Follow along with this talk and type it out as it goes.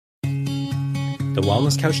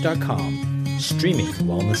thewellnesscouch.com, streaming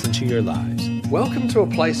wellness into your lives. Welcome to a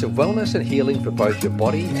place of wellness and healing for both your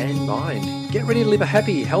body and mind. Get ready to live a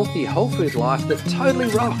happy, healthy, whole food life that totally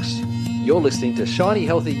rocks. You're listening to Shiny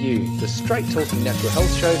Healthy You, the straight talking natural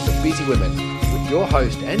health show for busy women, with your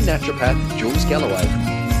host and naturopath, Jules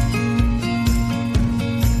Galloway.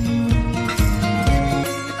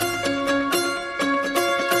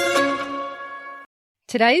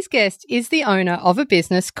 Today's guest is the owner of a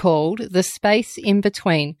business called The Space in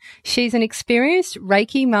Between. She's an experienced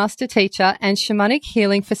Reiki master teacher and shamanic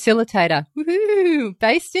healing facilitator. Woohoo!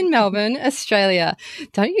 Based in Melbourne, Australia.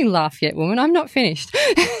 Don't you laugh yet, woman. I'm not finished.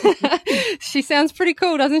 She sounds pretty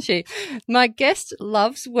cool, doesn't she? My guest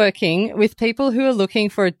loves working with people who are looking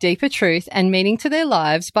for a deeper truth and meaning to their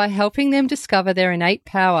lives by helping them discover their innate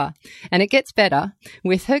power. And it gets better.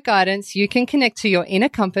 With her guidance, you can connect to your inner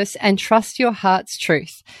compass and trust your heart's truth.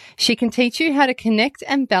 She can teach you how to connect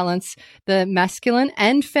and balance the masculine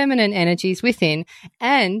and feminine energies within,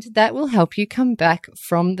 and that will help you come back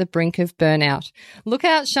from the brink of burnout. Look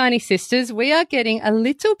out, shiny sisters. We are getting a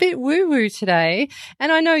little bit woo-woo today,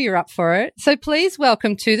 and I know you're up for it. So please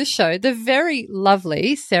welcome to the show the very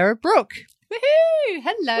lovely Sara Brooke. Woohoo!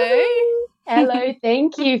 Hello. Woo-hoo. Hello,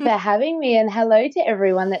 thank you for having me, and hello to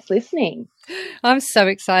everyone that's listening. I'm so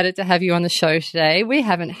excited to have you on the show today. We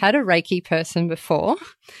haven't had a Reiki person before.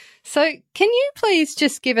 So can you please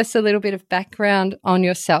just give us a little bit of background on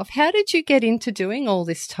yourself? How did you get into doing all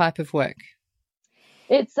this type of work?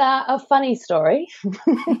 It's a funny story.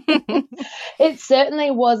 It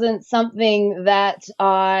certainly wasn't something that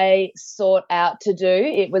I sought out to do.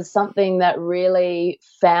 It was something that really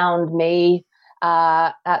found me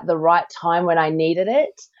at the right time when I needed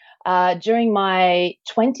it. During my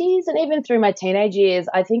 20s and even through my teenage years,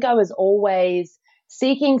 I think I was always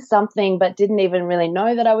seeking something but didn't even really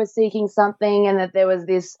know that I was seeking something, and that there was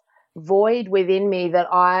this void within me that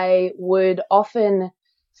I would often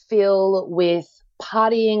fill with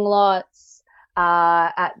partying lots.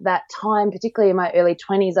 At that time, particularly in my early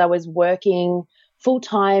 20s, I was working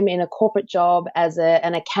full-time in a corporate job as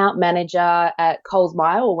an account manager at Coles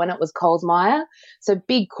Myer, or when it was Coles Myer. So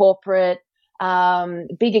big corporate,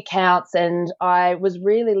 big accounts, and I was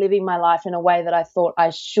really living my life in a way that I thought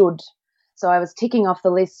I should. So I was ticking off the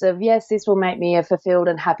list of, yes, this will make me a fulfilled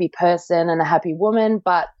and happy person and a happy woman,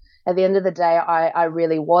 but at the end of the day, I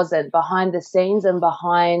really wasn't. Behind the scenes and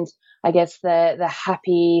behind, I guess, the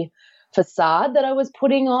happy facade that I was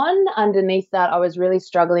putting on, underneath that, I was really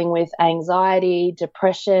struggling with anxiety,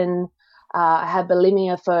 depression. I had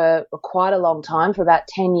bulimia for quite a long time, for about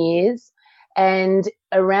 10 years. And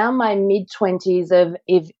around my mid-20s,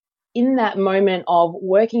 if in that moment of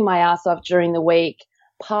working my ass off during the week,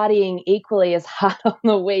 partying equally as hard on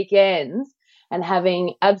the weekends, and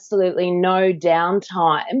having absolutely no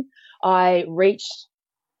downtime, I reached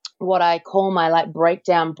what I call my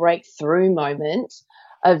breakthrough moment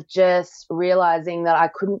of just realizing that I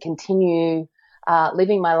couldn't continue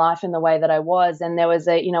living my life in the way that I was. And there was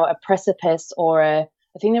a precipice, or a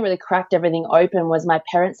thing that really cracked everything open was my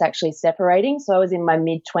parents actually separating. So I was in my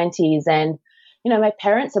mid-20s, and, my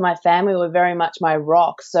parents and my family were very much my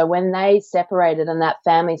rock. So when they separated and that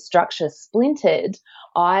family structure splintered,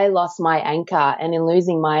 I lost my anchor. And in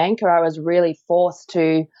losing my anchor, I was really forced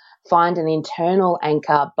to find an internal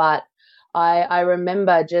anchor. But I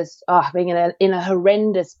remember just being in a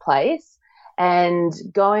horrendous place and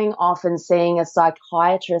going off and seeing a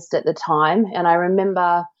psychiatrist at the time. And I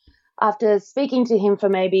remember after speaking to him for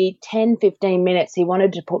maybe 10, 15 minutes, he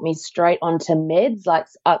wanted to put me straight onto meds,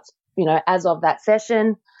 as of that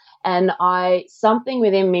session. And something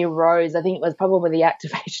within me rose. I think it was probably the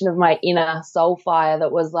activation of my inner soul fire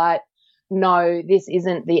that was like, no, this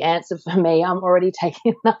isn't the answer for me. I'm already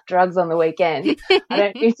taking enough drugs on the weekend. I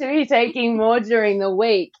don't need to be taking more during the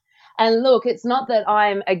week. And look, it's not that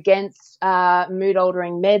I'm against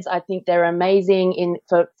mood-altering meds. I think they're amazing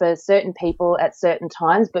for certain people at certain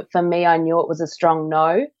times. But for me, I knew it was a strong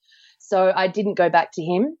no. So I didn't go back to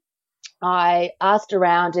him. I asked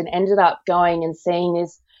around and ended up going and seeing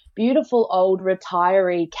this beautiful old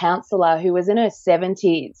retiree counselor who was in her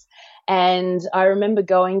 70s. And I remember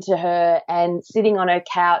going to her and sitting on her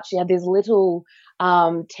couch. She had this little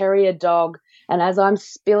terrier dog. And as I'm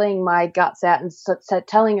spilling my guts out and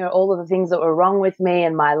telling her all of the things that were wrong with me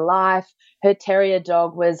and my life, her terrier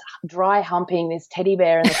dog was dry humping this teddy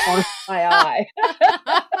bear in the corner of my eye.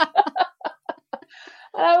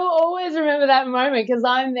 And I will always remember that moment because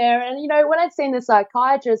I'm there. And, when I'd seen the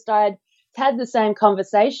psychiatrist, I'd had the same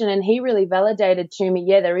conversation, and he really validated to me,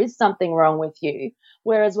 yeah, there is something wrong with you.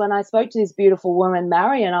 Whereas when I spoke to this beautiful woman,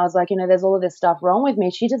 Marion, I was like, there's all of this stuff wrong with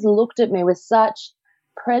me. She just looked at me with such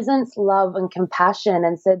presence, love, and compassion,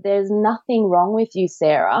 and said, there's nothing wrong with you,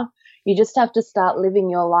 Sarah. You just have to start living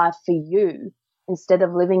your life for you instead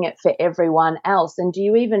of living it for everyone else. And do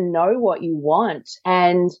you even know what you want?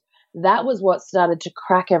 And that was what started to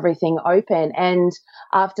crack everything open. And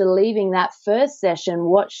after leaving that first session,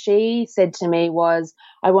 what she said to me was,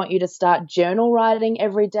 I want you to start journal writing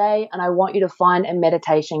every day, and I want you to find a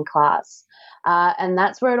meditation class. And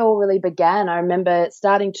that's where it all really began. I remember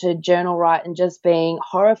starting to journal write and just being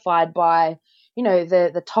horrified by, you know,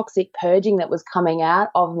 the toxic purging that was coming out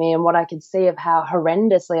of me and what I could see of how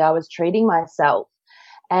horrendously I was treating myself.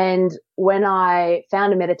 And when I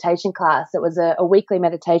found a meditation class, it was a weekly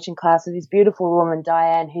meditation class with this beautiful woman,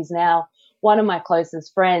 Diane, who's now one of my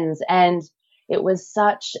closest friends. And it was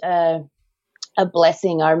such a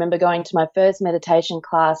blessing. I remember going to my first meditation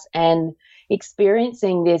class and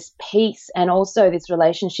experiencing this peace and also this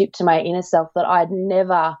relationship to my inner self that I'd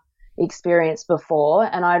never experienced before.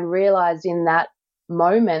 And I'd realized in that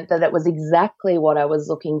moment that it was exactly what I was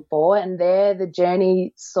looking for. And there the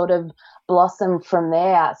journey sort of blossomed from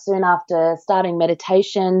there. Soon after starting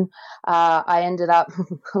meditation, I ended up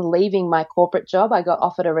leaving my corporate job. I got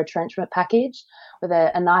offered a retrenchment package with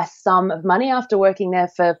a nice sum of money after working there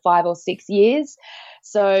for 5 or 6 years.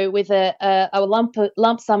 So with a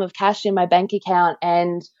lump sum of cash in my bank account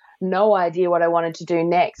and no idea what I wanted to do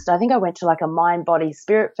next, I think I went to like a mind, body,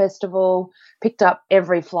 spirit festival, picked up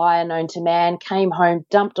every flyer known to man, came home,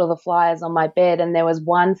 dumped all the flyers on my bed, and there was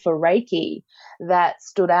one for Reiki that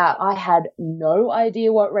stood out. I had no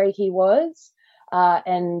idea what Reiki was,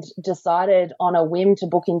 and decided on a whim to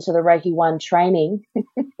book into the Reiki 1 training.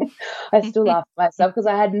 I still laugh at myself because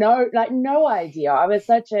I had no idea. I was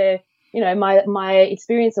such a, you know, my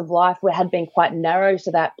experience of life had been quite narrow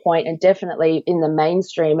to that point, and definitely in the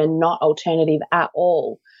mainstream and not alternative at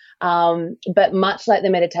all. But much like the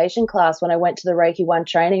meditation class, when I went to the Reiki 1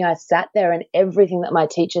 training, I sat there and everything that my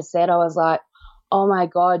teacher said, I was like, oh my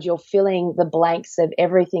God, you're filling the blanks of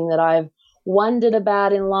everything that I've wondered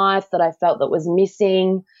about in life, that I felt that was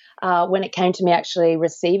missing. When it came to me actually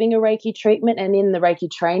receiving a Reiki treatment, and in the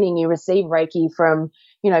Reiki training, you receive Reiki from,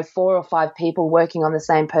 you know, 4 or 5 people working on the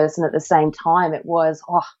same person at the same time. It was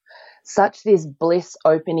such this bliss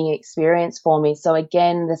opening experience for me. So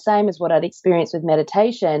again, the same as what I'd experienced with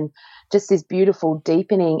meditation, just this beautiful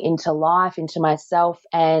deepening into life, into myself,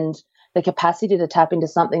 and the capacity to tap into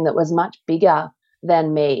something that was much bigger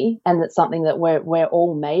than me, and that's something that we're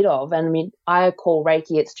all made of. And I mean, I call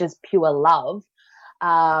Reiki, it's just pure love.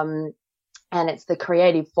 And it's the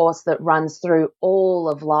creative force that runs through all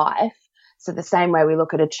of life. So the same way we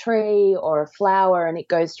look at a tree or a flower and it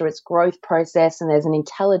goes through its growth process and there's an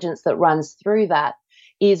intelligence that runs through that,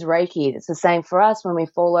 is Reiki. It's the same for us when we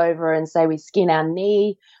fall over and say we skin our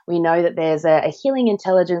knee. We know that there's a healing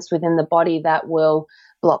intelligence within the body that will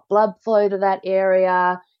block blood flow to that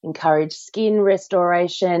area, encourage skin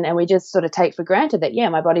restoration, and we just sort of take for granted that, yeah,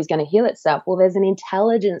 my body's going to heal itself. Well, there's an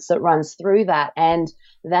intelligence that runs through that, and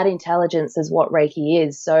that intelligence is what Reiki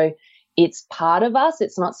is. So it's part of us.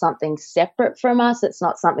 It's not something separate from us. It's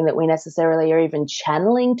not something that we necessarily are even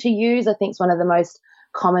channeling to use. I think it's one of the most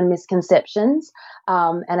common misconceptions.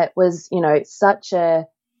 And it was, you know, such a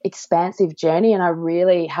expansive journey, and I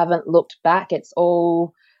really haven't looked back. It's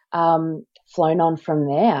all flown on from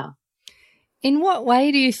there. In what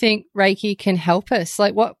way do you think Reiki can help us?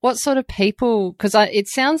 Like what sort of people, because it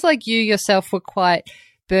sounds like you yourself were quite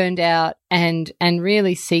burned out and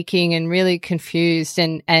really seeking and really confused,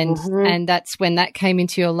 and that's when that came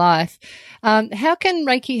into your life. How can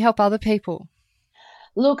Reiki help other people?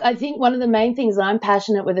 Look, I think one of the main things that I'm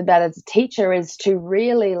passionate about as a teacher is to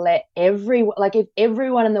really let if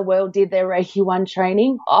everyone in the world did their Reiki 1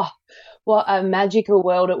 training, what a magical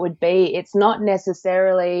world it would be. It's not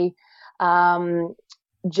necessarily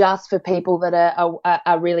just for people that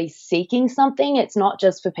are really seeking something. It's not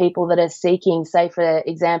just for people that are seeking, say, for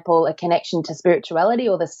example, a connection to spirituality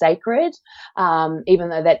or the sacred, even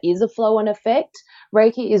though that is a flow-on effect.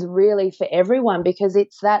 Reiki is really for everyone because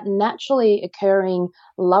it's that naturally occurring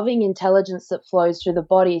loving intelligence that flows through the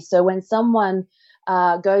body. So when someone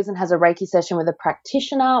goes and has a Reiki session with a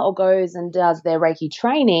practitioner or goes and does their Reiki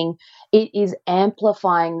training, it is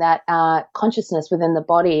amplifying that consciousness within the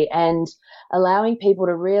body and allowing people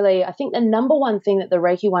to really, I think the number one thing that the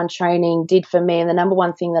Reiki 1 training did for me, and the number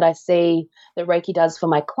one thing that I see that Reiki does for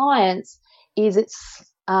my clients, is it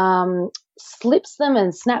slips them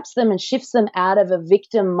and snaps them and shifts them out of a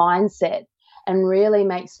victim mindset and really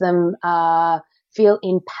makes them feel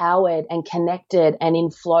empowered and connected and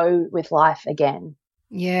in flow with life again.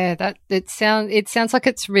 Yeah, it sounds like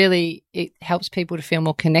it helps people to feel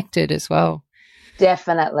more connected as well.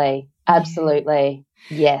 Definitely. Absolutely.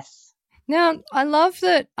 Yes. Now, I love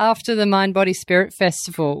that after the Mind Body Spirit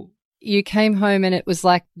Festival, you came home and it was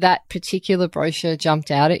like that particular brochure jumped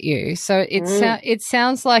out at you. So it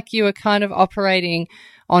sounds like you were kind of operating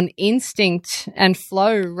on instinct and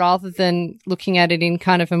flow rather than looking at it in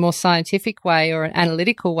kind of a more scientific way or an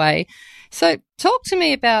analytical way. So talk to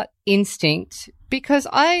me about instinct, because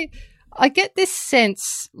I get this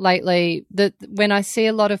sense lately that when I see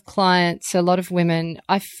a lot of clients, a lot of women,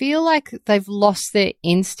 I feel like they've lost their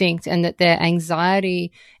instinct and that their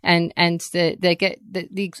anxiety and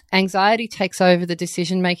the anxiety takes over the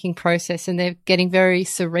decision-making process, and they're getting very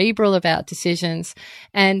cerebral about decisions.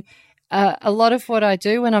 And a lot of what I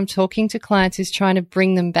do when I'm talking to clients is trying to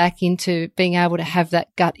bring them back into being able to have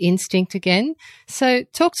that gut instinct again. So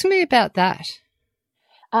talk to me about that.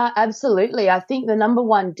 Absolutely. I think the number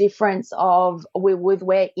one difference with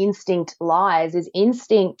where instinct lies is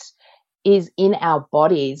instinct is in our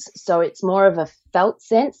bodies. So it's more of a felt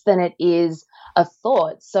sense than it is a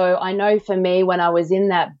thought. So I know for me, when I was in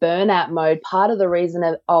that burnout mode, part of the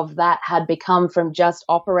reason of that had become from just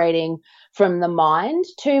operating from the mind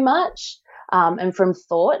too much and from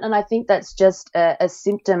thought. And I think that's just a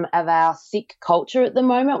symptom of our sick culture at the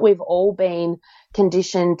moment. We've all been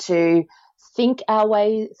conditioned to think our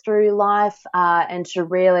way through life and to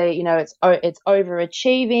really, it's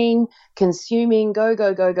overachieving, consuming, go,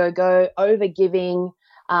 overgiving,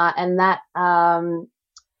 and that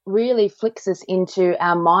really flicks us into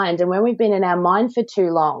our mind. And when we've been in our mind for too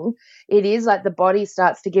long, it is like the body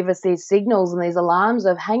starts to give us these signals and these alarms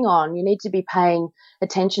of, hang on, you need to be paying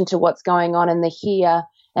attention to what's going on in the here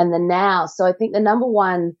and the now. So I think the number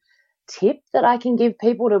one tip that I can give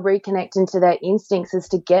people to reconnect into their instincts is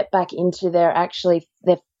to get back into their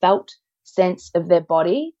felt sense of their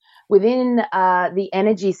body. Within the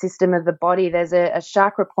energy system of the body, there's a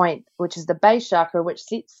chakra point, which is the base chakra, which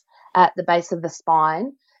sits at the base of the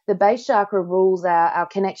spine. The base chakra rules our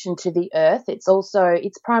connection to the earth. It's also,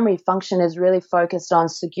 its primary function is really focused on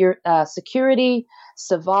security,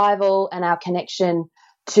 survival, and our connection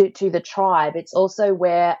to the tribe. It's also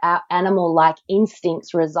where our animal-like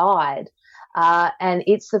instincts reside. And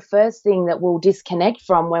it's the first thing that we'll disconnect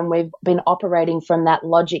from when we've been operating from that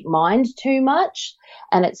logic mind too much.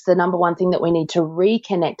 And it's the number one thing that we need to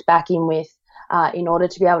reconnect back in with in order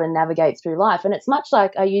to be able to navigate through life. And it's much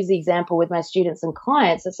like I use the example with my students and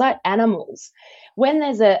clients. It's like animals. When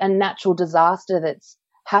there's a natural disaster that's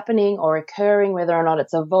happening or occurring, whether or not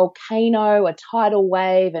it's a volcano, a tidal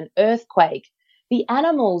wave, an earthquake, the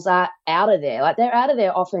animals are out of there. Like, they're out of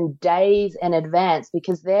there often days in advance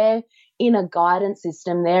because they're in a guidance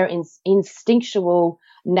system. Their instinctual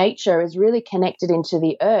nature is really connected into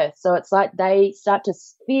the earth. So it's like they start to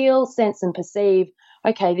feel, sense, and perceive,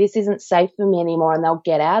 okay, this isn't safe for me anymore, and they'll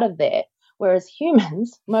get out of there. Whereas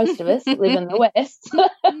humans, most of us that live in the West,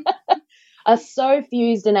 are so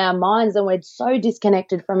fused in our minds and we're so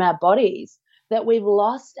disconnected from our bodies that we've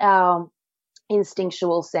lost our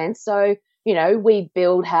instinctual sense. So, we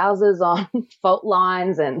build houses on fault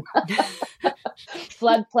lines and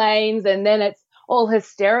floodplains, and then it's all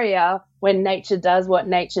hysteria when nature does what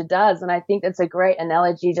nature does. And I think that's a great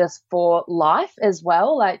analogy just for life as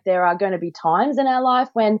well. Like, there are going to be times in our life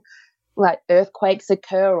when like earthquakes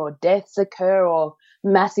occur or deaths occur or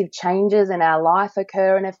massive changes in our life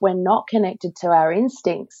occur. And if we're not connected to our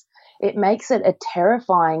instincts, it makes it a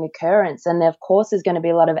terrifying occurrence. And of course, there's going to be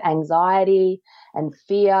a lot of anxiety and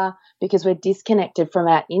fear because we're disconnected from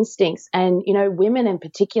our instincts. And, women in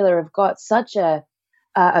particular have got such a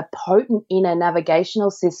potent inner navigational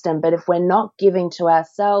system. But if we're not giving to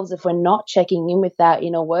ourselves, if we're not checking in with our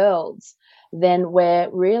inner worlds, then we're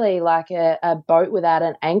really like a boat without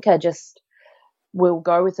an anchor, just will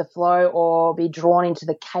go with the flow or be drawn into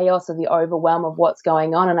the chaos of the overwhelm of what's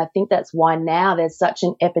going on. And I think that's why now there's such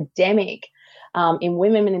an epidemic in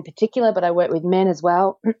women in particular, but I work with men as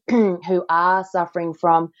well, who are suffering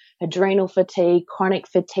from adrenal fatigue, chronic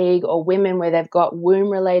fatigue, or women where they've got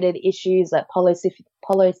womb-related issues like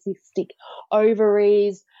polycystic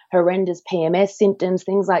ovaries, horrendous PMS symptoms,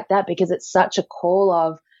 things like that, because it's such a call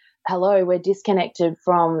of, hello, we're disconnected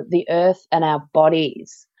from the earth and our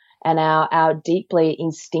bodies and our deeply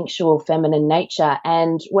instinctual feminine nature.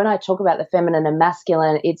 And when I talk about the feminine and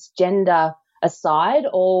masculine, it's gender aside,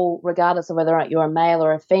 all regardless of whether or not you're a male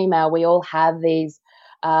or a female, we all have these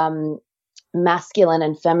masculine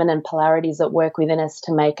and feminine polarities that work within us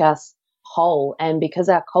to make us whole. And because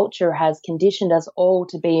our culture has conditioned us all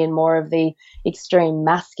to be in more of the extreme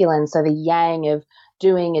masculine, so the yang of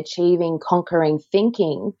doing, achieving, conquering,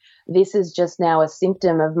 thinking, this is just now a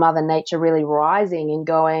symptom of Mother Nature really rising and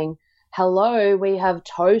going, hello, we have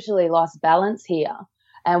totally lost balance here.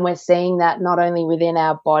 And we're seeing that not only within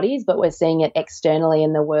our bodies, but we're seeing it externally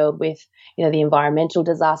in the world with, the environmental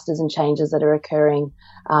disasters and changes that are occurring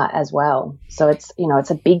as well. So it's, it's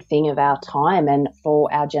a big thing of our time and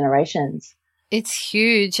for our generations. It's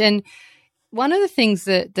huge. And one of the things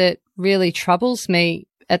that really troubles me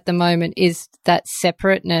at the moment is that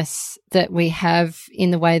separateness that we have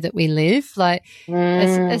in the way that we live, like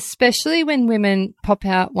especially when women pop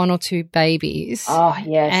out 1 or 2 babies. Oh,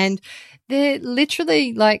 yes. And they're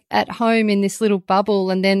literally like at home in this little bubble,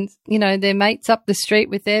 and then, their mates up the street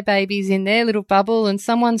with their babies in their little bubble, and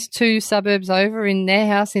someone's 2 suburbs over in their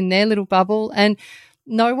house in their little bubble, and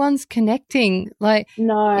no one's connecting. Like,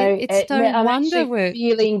 no, it's no I'm wonder we're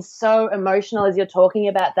feeling so emotional as you're talking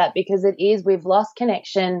about that, because we've lost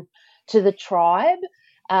connection to the tribe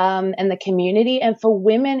and the community. And for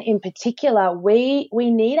women in particular, we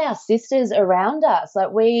need our sisters around us.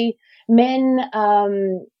 Like, men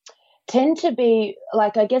tend to be,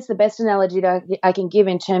 like, I guess the best analogy that I can give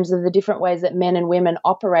in terms of the different ways that men and women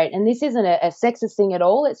operate, and this isn't a sexist thing at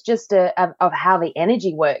all, it's just of how the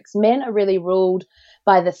energy works. Men are really ruled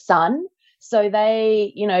by the sun, so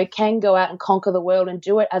they, can go out and conquer the world and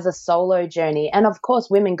do it as a solo journey. And of course,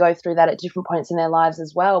 women go through that at different points in their lives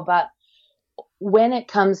as well. But when it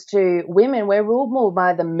comes to women, we're ruled more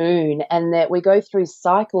by the moon, and that we go through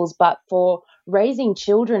cycles. But for raising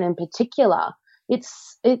children in particular,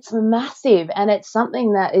 it's massive, and it's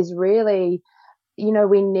something that is really,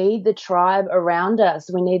 we need the tribe around us.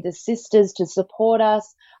 We need the sisters to support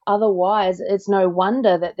us. Otherwise, it's no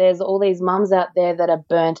wonder that there's all these mums out there that are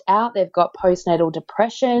burnt out. They've got postnatal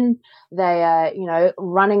depression. They are,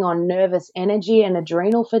 running on nervous energy and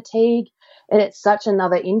adrenal fatigue. And it's such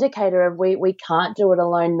another indicator of we can't do it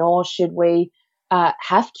alone, nor should we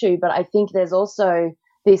have to. But I think there's also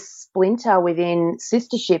this splinter within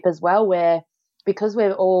sistership as well, where because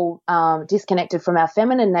we're all disconnected from our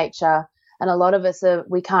feminine nature, and a lot of us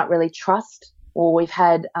we can't really trust, or we've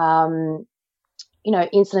had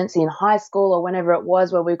incidents in high school or whenever it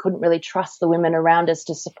was where we couldn't really trust the women around us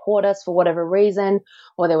to support us for whatever reason,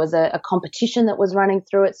 or there was a competition that was running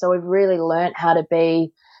through it. So we've really learned how to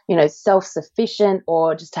be, self-sufficient,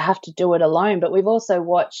 or just to have to do it alone. But we've also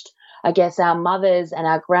watched, I guess, our mothers and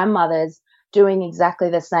our grandmothers doing exactly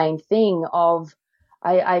the same thing of,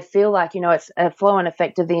 I feel like, it's a flow-on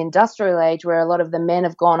effect of the industrial age, where a lot of the men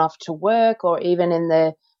have gone off to work, or even in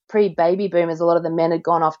the pre-baby boomers, a lot of the men had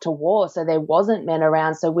gone off to war, so there wasn't men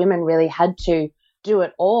around, so women really had to do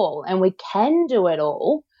it all. And we can do it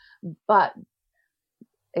all, but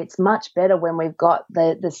it's much better when we've got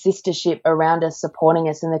the sistership around us supporting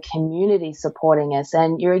us, and the community supporting us.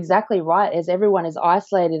 And you're exactly right, as everyone is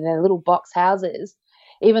isolated in their little box houses,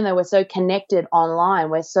 even though we're so connected online,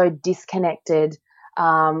 we're so disconnected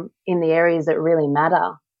in the areas that really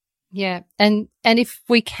matter. Yeah. And if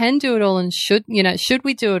we can do it all, and should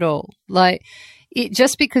we do it all? Like,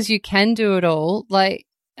 just because you can do it all, like,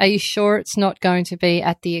 are you sure it's not going to be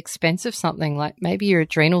at the expense of something? Like, maybe your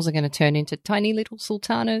adrenals are going to turn into tiny little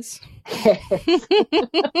sultanas. Yes.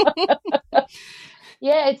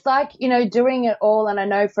 Yeah, it's like, doing it all. And I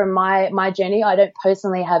know from my journey, I don't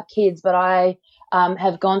personally have kids, but I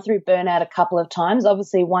have gone through burnout a couple of times,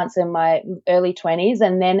 obviously once in my early 20s,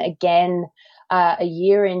 and then again a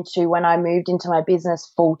year into when I moved into my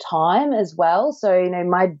business full time as well. So,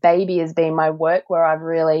 my baby has been my work, where I've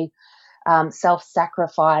really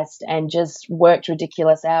self-sacrificed and just worked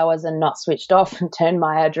ridiculous hours and not switched off, and turned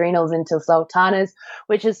my adrenals into sultanas,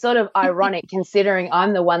 which is sort of ironic considering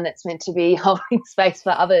I'm the one that's meant to be holding space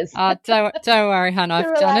for others. Don't worry, hon,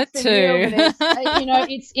 I've done it too.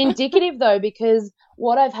 It's indicative though, because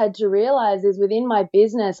what I've had to realize is within my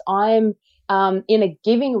business, I'm in a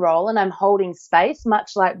giving role, and I'm holding space,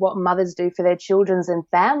 much like what mothers do for their children and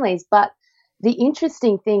families. But the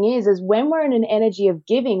interesting thing is when we're in an energy of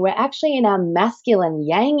giving, we're actually in our masculine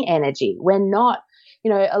yang energy. We're not,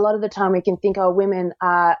 a lot of the time we can think, women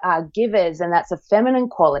are givers, and that's a feminine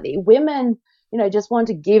quality. Women, just want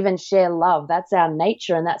to give and share love. That's our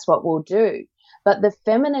nature, and that's what we'll do. But the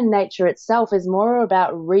feminine nature itself is more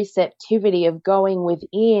about receptivity, of going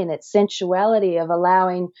within, its sensuality, of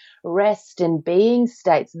allowing rest and being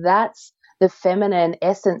states. That's the feminine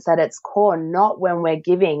essence at its core, not when we're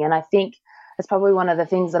giving. And I think it's probably one of the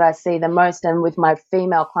things that I see the most, and with my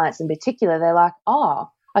female clients in particular, they're like,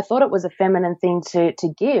 I thought it was a feminine thing to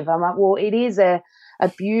give. I'm like, well, it is a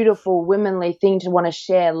beautiful womanly thing to want to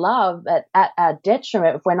share love, but at our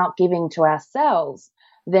detriment, if we're not giving to ourselves,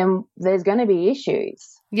 then there's going to be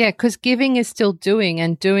issues. Yeah, because giving is still doing,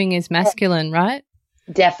 and doing is masculine, right?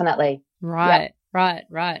 Definitely. Right, yep.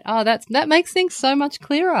 Right. Oh, that makes things so much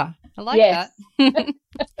clearer. I like that.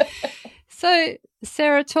 So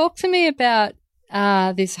Sarah, talk to me about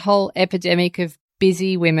this whole epidemic of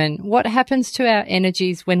busy women. What happens to our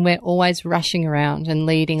energies when we're always rushing around and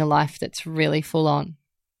leading a life that's really full on?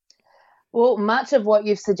 Well, much of what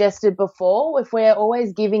you've suggested before, if we're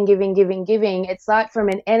always giving, it's like from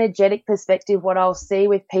an energetic perspective, what I'll see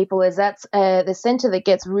with people is that's the center that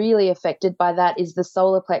gets really affected by that is the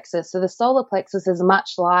solar plexus. So the solar plexus is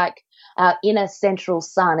much like our inner central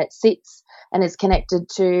sun. It sits and is connected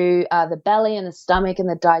to the belly and the stomach and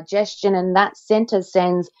the digestion, and that center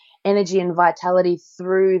sends energy and vitality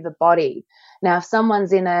through the body. Now, if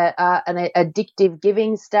someone's in an addictive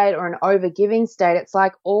giving state or an over-giving state, it's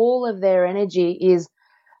like all of their energy is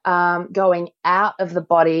going out of the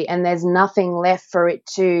body and there's nothing left for it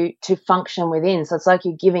to function within. So it's like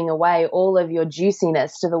you're giving away all of your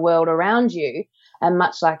juiciness to the world around you. And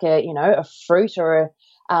much like a fruit or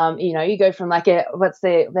you go from like what's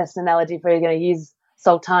the best analogy for you're going to use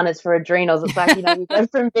sultanas for adrenals? It's like, you go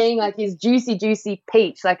from being like this juicy, juicy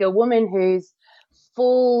peach, like a woman who's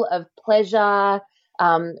full of pleasure,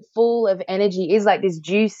 full of energy, is like this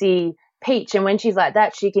juicy peach. And when she's like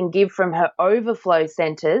that, she can give from her overflow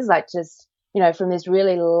centers, like just, from this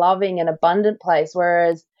really loving and abundant place.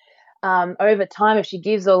 Whereas over time, if she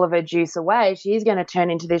gives all of her juice away, she's going to turn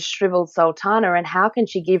into this shriveled sultana. And how can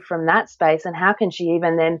she give from that space? And how can she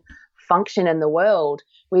even then function in the world?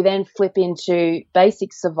 We then flip into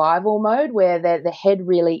basic survival mode where the head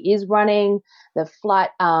really is running, the flight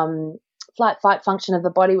fight function of the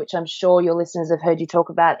body, which I'm sure your listeners have heard you talk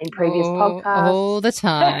about in previous podcasts. All the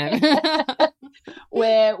time.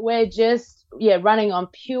 Where we're just, running on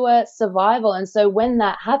pure survival. And so when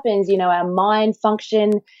that happens, our mind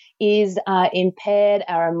function is impaired,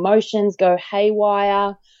 our emotions go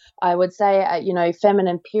haywire. I would say,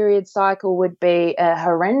 feminine period cycle would be a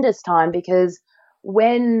horrendous time, because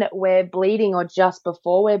when we're bleeding or just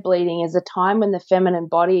before we're bleeding is a time when the feminine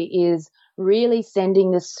body is really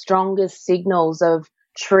sending the strongest signals of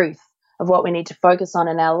truth, of what we need to focus on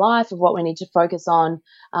in our life, of what we need to focus on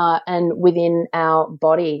and within our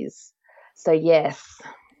bodies. So, yes.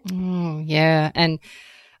 Yeah. And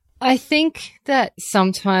I think that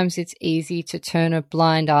sometimes it's easy to turn a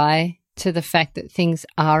blind eye to the fact that things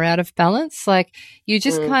are out of balance. Like you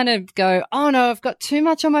just kind of go, oh no, I've got too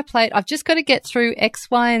much on my plate. I've just got to get through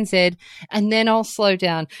X, Y, and Z, and then I'll slow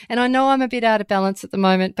down. And I know I'm a bit out of balance at the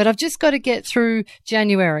moment, but I've just got to get through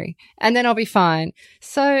January and then I'll be fine.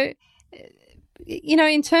 So,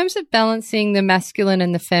 in terms of balancing the masculine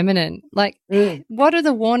and the feminine, like what are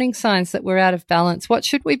the warning signs that we're out of balance? What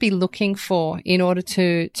should we be looking for in order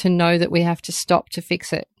to know that we have to stop to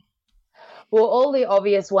fix it? Well, all the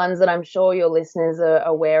obvious ones that I'm sure your listeners are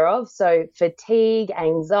aware of. So fatigue,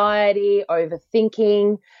 anxiety,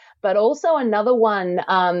 overthinking, but also another one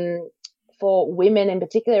for women in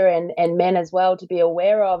particular and men as well to be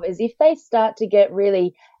aware of is if they start to get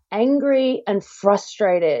really angry and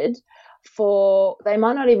frustrated they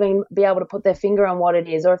might not even be able to put their finger on what it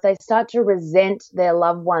is, or if they start to resent their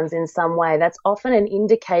loved ones in some way, that's often an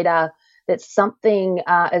indicator that something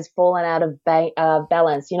has fallen out of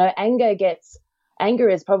balance. Anger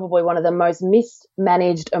is probably one of the most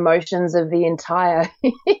mismanaged emotions of the entire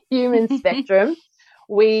human spectrum.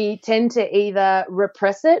 We tend to either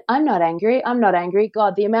repress it. I'm not angry.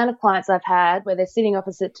 God, the amount of clients I've had where they're sitting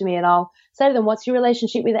opposite to me and I'll say to them, what's your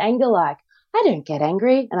relationship with anger like? I don't get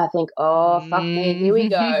angry. And I think, oh, fuck me, here we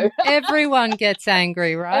go. Everyone gets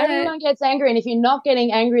angry, right? Everyone gets angry. And if you're not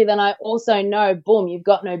getting angry, then I also know, boom, you've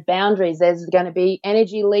got no boundaries. There's going to be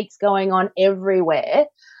energy leaks going on everywhere.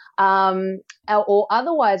 Or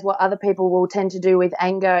otherwise, what other people will tend to do with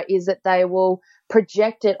anger is that they will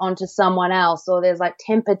project it onto someone else, or there's like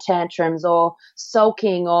temper tantrums or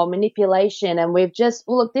sulking or manipulation. And we've just,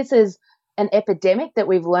 look, this is an epidemic that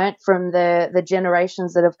we've learnt from the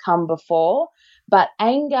generations that have come before. But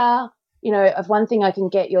anger, if one thing I can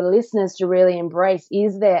get your listeners to really embrace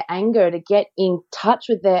is their anger, to get in touch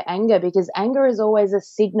with their anger, because anger is always a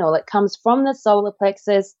signal. It comes from the solar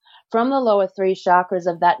plexus, from the lower three chakras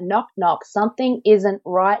of that knock, knock, something isn't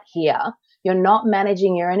right here. You're not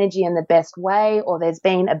managing your energy in the best way, or there's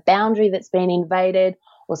been a boundary that's been invaded,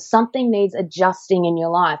 or something needs adjusting in your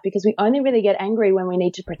life, because we only really get angry when we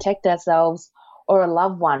need to protect ourselves or a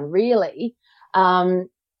loved one, really.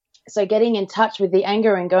 So getting in touch with the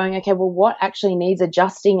anger and going, okay, well, what actually needs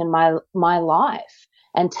adjusting in my life,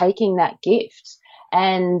 and taking that gift.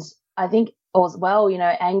 And I think as well,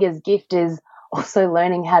 anger's gift is also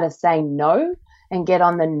learning how to say no and get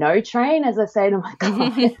on the no train, as I say to my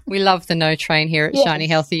clients. We love the no train here at Shiny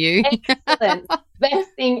Healthy You. Excellent. Best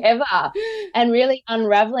thing ever. And really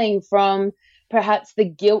unraveling from perhaps the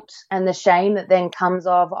guilt and the shame that then comes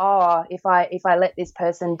of, oh, if I let this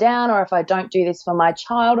person down, or if I don't do this for my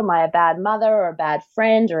child, am I a bad mother or a bad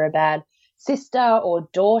friend or a bad sister or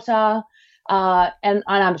daughter? And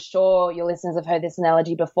I'm sure your listeners have heard this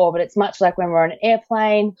analogy before, but it's much like when we're on an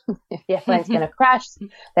airplane. If the airplane's going to crash,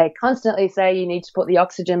 they constantly say you need to put the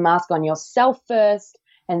oxygen mask on yourself first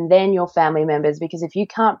and then your family members, because if you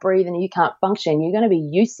can't breathe and you can't function, you're going to be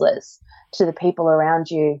useless to the people around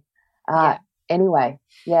you. Anyway,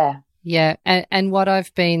 yeah. Yeah, and what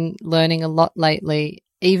I've been learning a lot lately,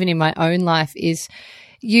 even in my own life, is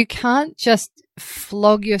you can't just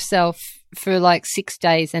flog yourself for like 6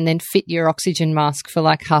 days and then fit your oxygen mask for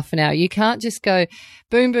like half an hour. You can't just go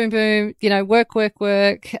boom, boom, boom, work,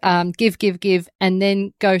 give, and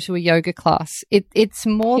then go to a yoga class. It's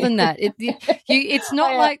more than that. It's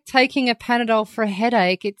not like taking a Panadol for a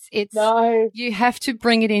headache. It's no. You have to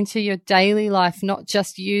bring it into your daily life, not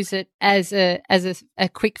just use it as a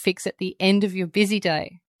quick fix at the end of your busy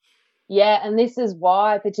day. Yeah, and this is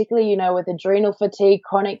why, particularly, with adrenal fatigue,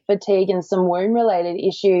 chronic fatigue, and some wound-related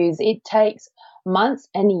issues, it takes months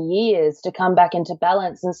and years to come back into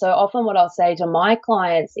balance. And so often what I'll say to my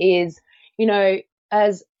clients is,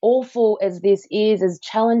 as awful as this is, as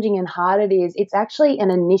challenging and hard it is, it's actually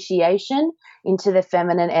an initiation into the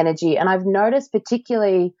feminine energy. And I've noticed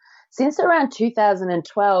particularly since around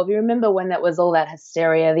 2012, you remember when that was all that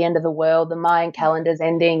hysteria, the end of the world, the Mayan calendars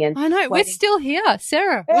ending. And I know, we're still here,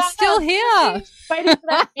 Sarah. We're still here. Waiting for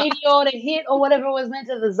that meteor to hit or whatever was meant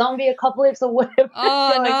to, the zombie apocalypse or whatever.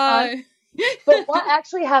 Oh, going on. But what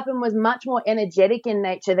actually happened was much more energetic in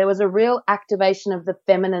nature. There was a real activation of the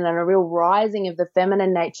feminine and a real rising of the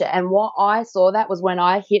feminine nature. And what I saw, that was when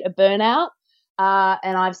I hit a burnout.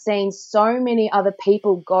 And I've seen so many other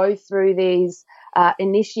people go through these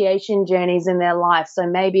initiation journeys in their life. So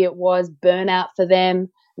maybe it was burnout for them.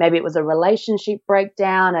 Maybe it was a relationship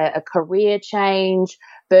breakdown, a career change,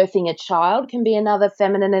 birthing a child can be another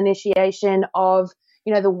feminine initiation of,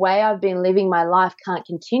 the way I've been living my life can't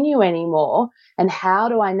continue anymore. And how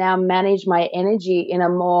do I now manage my energy in a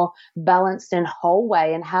more balanced and whole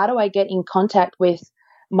way? And how do I get in contact with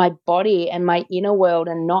my body and my inner world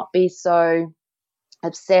and not be so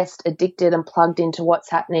obsessed, addicted, and plugged into what's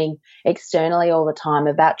happening externally all the time,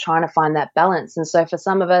 about trying to find that balance? And so for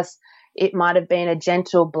some of us, it might have been a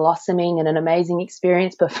gentle blossoming and an amazing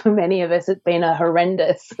experience, but for many of us, it's been a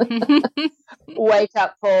horrendous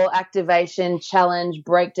wake-up call, activation, challenge,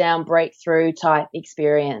 breakdown, breakthrough type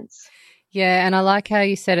experience. Yeah, and I like how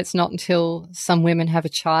you said it's not until some women have a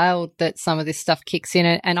child that some of this stuff kicks in.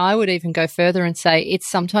 And I would even go further and say it's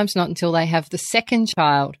sometimes not until they have the second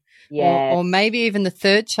child. Yes. Or maybe even the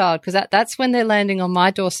third child, because that's when they're landing on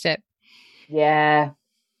my doorstep. Yeah.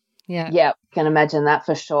 Yeah, can imagine that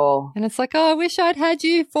for sure. And it's like, oh, I wish I'd had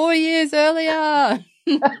you 4 years earlier.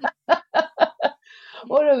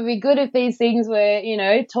 Well, it would be good if these things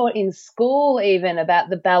were, taught in school even about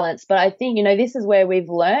the balance. But I think, this is where we've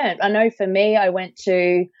learned. I know for me, I went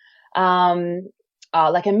to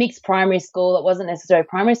like a mixed primary school. It wasn't necessarily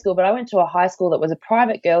primary school, but I went to a high school that was a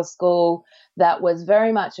private girls' school that was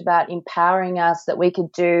very much about empowering us, that we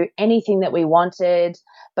could do anything that we wanted.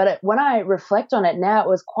 But when I reflect on it now, it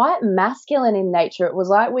was quite masculine in nature. It was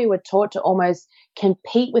like we were taught to almost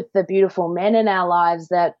compete with the beautiful men in our lives,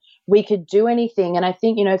 that we could do anything. And I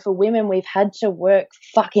think, for women, we've had to work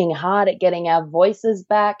fucking hard at getting our voices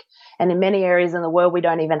back. And in many areas in the world, we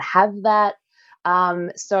don't even have that.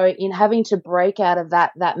 So in having to break out of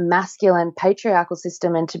that masculine patriarchal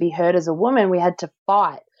system and to be heard as a woman, we had to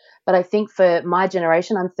fight. But I think for my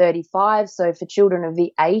generation, I'm 35, so for children of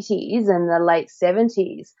the 80s and the late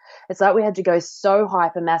 70s, it's like we had to go so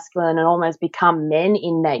hyper masculine and almost become men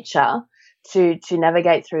in nature to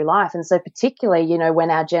navigate through life. And so particularly,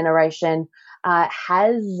 when our generation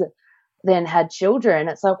has then had children,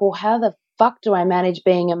 it's like, well, how the fuck do I manage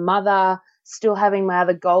being a mother, still having my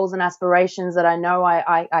other goals and aspirations that I know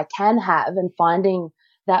I can have, and finding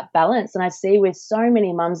that balance? And I see with so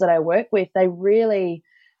many mums that I work with, they really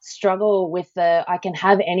struggle with I can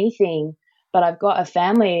have anything, but I've got a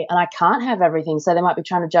family and I can't have everything. So they might be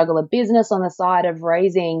trying to juggle a business on the side of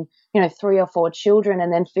raising, 3 or 4 children,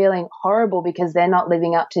 and then feeling horrible because they're not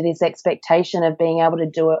living up to this expectation of being able to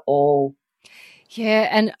do it all. Yeah,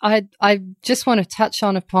 and I just want to touch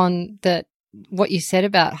upon what you said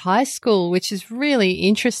about high school, which is really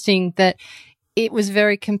interesting, that it was a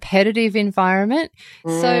very competitive environment.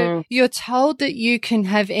 So you're told that you can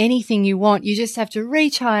have anything you want. You just have to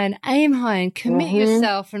reach high and aim high and commit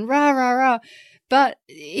yourself and rah, rah, rah. but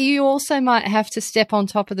you also might have to step on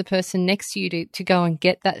top of the person next to you to go and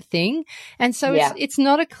get that thing. And so it's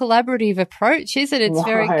not a collaborative approach, is it? It's a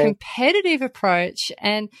very competitive approach.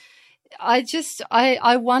 And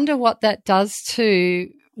I wonder what that does to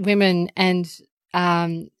women, and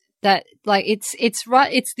that, like, it's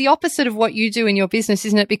right. It's the opposite of what you do in your business,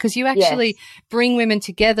 isn't it? Because you actually bring women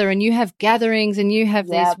together, and you have gatherings, and you have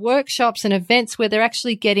these workshops and events where they're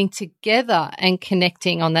actually getting together and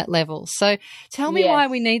connecting on that level. So tell me why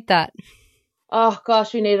we need that. Oh,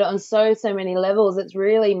 gosh, we need it on so many levels. It's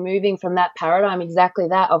really moving from that paradigm, exactly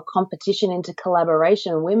that, of competition into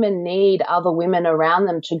collaboration. Women need other women around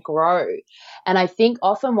them to grow. And I think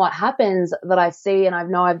often what happens that I see, and I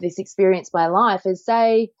know I've this experience in my life, is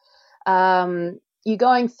say you're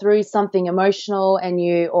going through something emotional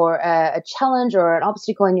or a challenge or an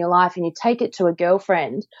obstacle in your life, and you take it to a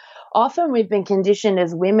girlfriend. Often we've been conditioned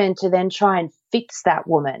as women to then try and fix that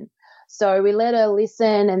woman. So we let her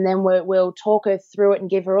listen, and then we'll talk her through it and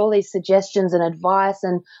give her all these suggestions and advice.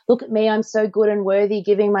 And look at me, I'm so good and worthy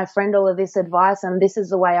giving my friend all of this advice, and this is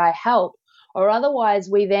the way I help. Or otherwise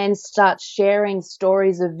we then start sharing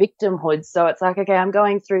stories of victimhood. So it's like, okay, I'm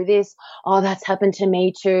going through this. Oh, that's happened to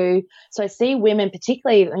me too. So I see women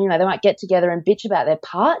particularly, they might get together and bitch about their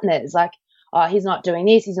partners, like, oh, he's not doing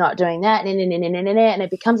this, he's not doing that, and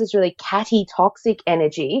it becomes this really catty, toxic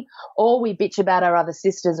energy. Or we bitch about our other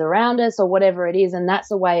sisters around us or whatever it is, and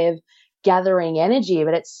that's a way of gathering energy.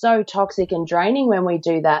 But it's so toxic and draining when we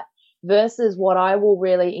do that, versus what I will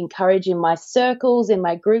really encourage in my circles, in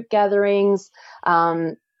my group gatherings,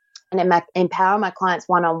 and empower my clients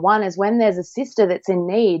one-on-one, is when there's a sister that's in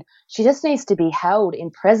need, she just needs to be held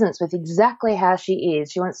in presence with exactly how she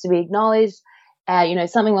is. She wants to be acknowledged.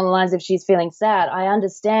 Something along the lines of, she's feeling sad. I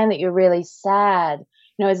understand that you're really sad.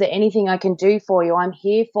 Is there anything I can do for you? I'm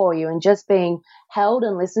here for you. And just being held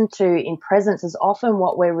and listened to in presence is often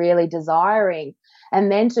what we're really desiring.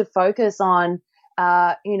 And then to focus on,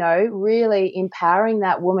 really empowering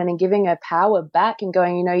that woman and giving her power back and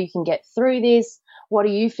going, you can get through this. What are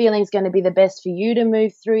you feeling is going to be the best for you to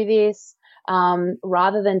move through this,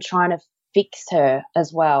 rather than trying to fix her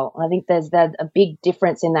as well. I think there's a big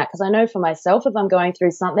difference in that, because I know for myself, if I'm going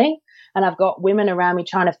through something and I've got women around me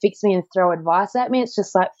trying to fix me and throw advice at me, it's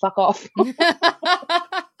just like, fuck off.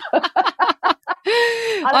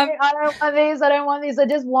 I don't want this. I don't want this. I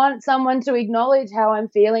just want someone to acknowledge how I'm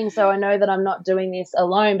feeling, so I know that I'm not doing this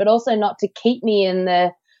alone, but also not to keep me in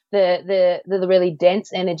the really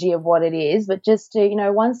dense energy of what it is, but just to,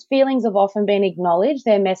 once feelings have often been acknowledged,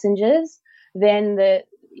 they're messengers, then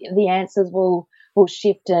the answers will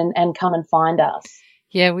shift and come and find us.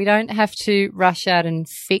 Yeah, we don't have to rush out and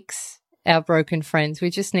fix our broken friends.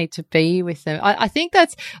 We just need to be with them. I think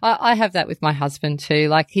I have that with my husband too.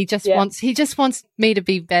 Like, he just wants me to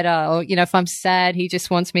be better, or, if I'm sad, he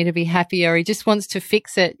just wants me to be happier. He just wants to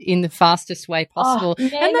fix it in the fastest way possible.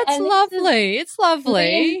 And that's lovely. It's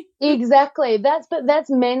lovely. Exactly. That's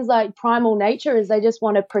men's like primal nature, is they just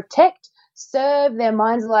want to protect, serve. Their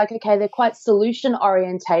minds are like, okay, they're quite solution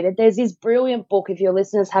orientated. There's this brilliant book, if your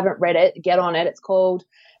listeners haven't read it, get on it. It's called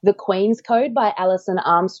The Queen's Code by Alison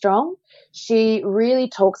Armstrong. She really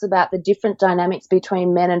talks about the different dynamics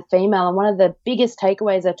between men and female. And one of the biggest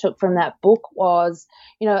takeaways I took from that book was,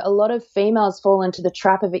 a lot of females fall into the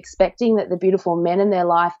trap of expecting that the beautiful men in their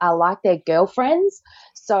life are like their girlfriends.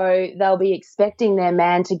 So they'll be expecting their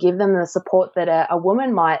man to give them the support that a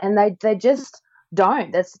woman might, and they just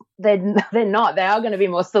don't. They're not. They are going to be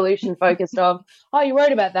more solution focused of, oh, you're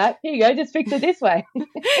worried about that? Here you go, just fix it this way. And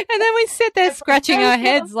then we sit there scratching our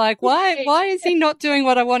heads like, why is he not doing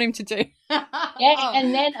what I want him to do? Yeah,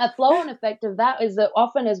 and then a flow-on effect of that is that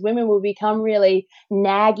often as women will become really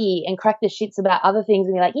naggy and crack the shits about other things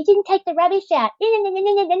and be like, you didn't take the rubbish out.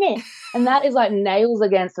 And that is like nails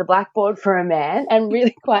against the blackboard for a man, and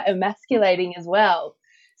really quite emasculating as well.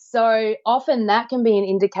 So often that can be an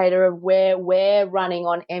indicator of where we're running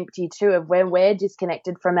on empty too, of where we're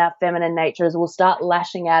disconnected from our feminine nature, as we'll start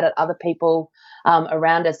lashing out at other people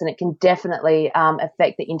around us, and it can definitely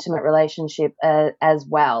affect the intimate relationship as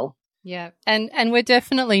well. Yeah, and we're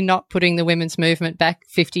definitely not putting the women's movement back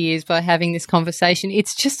 50 years by having this conversation.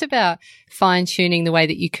 It's just about fine-tuning the way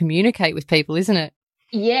that you communicate with people, isn't it?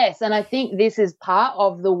 Yes, and I think this is part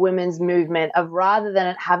of the women's movement of, rather than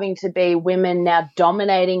it having to be women now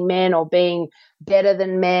dominating men or being better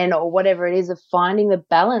than men or whatever it is, of finding the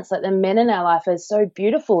balance. Like, the men in our life are so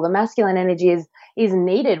beautiful. The masculine energy is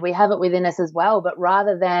needed. We have it within us as well, but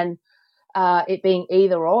rather than it being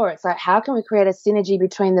either or. It's like, how can we create a synergy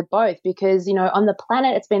between the both? Because, you know, on the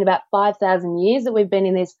planet, it's been about 5,000 years that we've been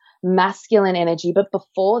in this masculine energy, but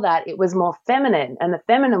before that, it was more feminine, and the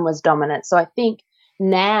feminine was dominant. So I think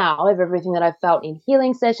now, of everything that I've felt in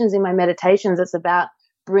healing sessions, in my meditations, it's about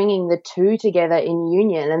bringing the two together in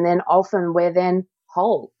union, and then often we're then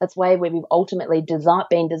whole. That's the way we've ultimately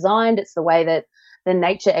been designed. It's the way that the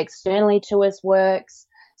nature externally to us works.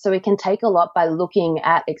 So we can take a lot by looking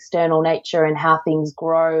at external nature and how things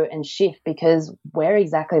grow and shift, because we're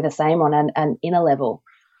exactly the same on an inner level.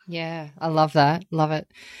 Yeah, I love that. Love it.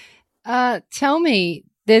 Tell me,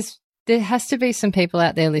 there has to be some people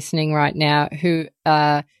out there listening right now who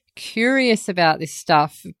are curious about this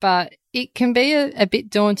stuff, but it can be a bit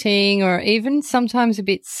daunting or even sometimes a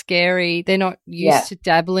bit scary. They're not used to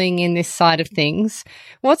dabbling in this side of things.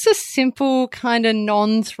 What's a simple kind of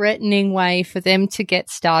non-threatening way for them to get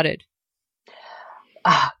started?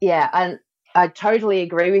 And I totally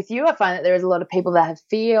agree with you. I find that there is a lot of people that have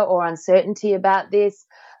fear or uncertainty about this.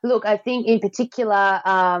 Look, I think in particular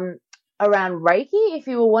around Reiki, if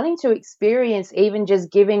you were wanting to experience even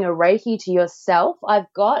just giving a Reiki to yourself,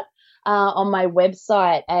 I've got on my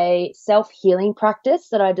website a self-healing practice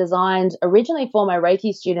that I designed originally for my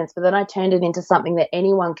Reiki students, but then I turned it into something that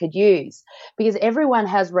anyone could use, because everyone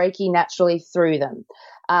has Reiki naturally through them.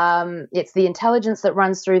 It's the intelligence that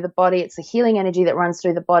runs through the body. It's the healing energy that runs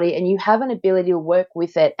through the body, and you have an ability to work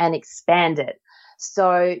with it and expand it.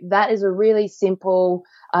 So that is a really simple,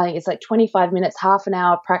 I think it's like 25 minutes, half an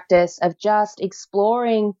hour practice of just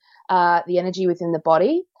exploring the energy within the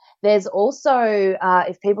body. There's also,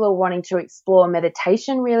 if people are wanting to explore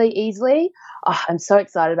meditation really easily, I'm so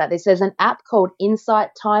excited about this. There's an app called Insight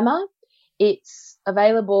Timer. It's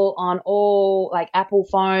available on all like Apple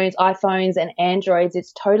phones, iPhones, and Androids.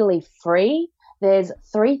 It's totally free. There's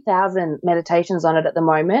 3,000 meditations on it at the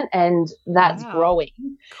moment, and that's growing.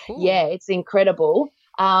 Cool. Yeah, it's incredible.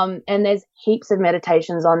 And there's heaps of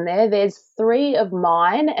meditations on there. There's 3 of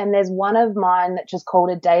mine, and there's one of mine that's just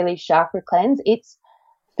called a daily chakra cleanse. It's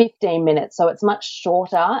 15 minutes, so it's much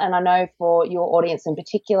shorter. And I know for your audience in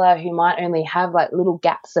particular who might only have like little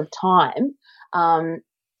gaps of time,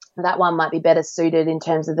 that one might be better suited in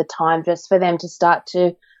terms of the time, just for them to start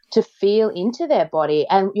to feel into their body.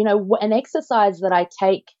 And, you know, an exercise that I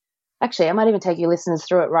take, actually, I might even take your listeners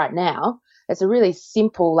through it right now. It's a really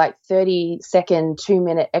simple, like 30-second,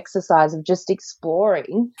 2-minute exercise of just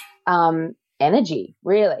exploring energy,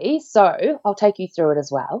 really. So I'll take you through it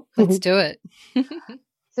as well. Let's do it.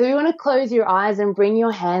 So you want to close your eyes and bring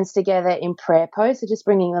your hands together in prayer pose. So just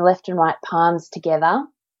bringing the left and right palms together.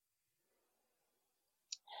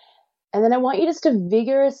 And then I want you just to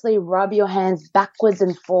vigorously rub your hands backwards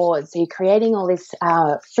and forwards. So you're creating all this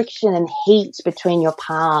friction and heat between your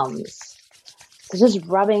palms. So just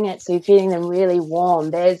rubbing it so you're feeling them really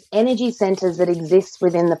warm. There's energy centers that exist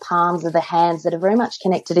within the palms of the hands that are very much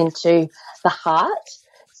connected into the heart.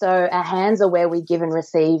 So our hands are where we give and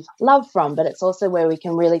receive love from, but it's also where we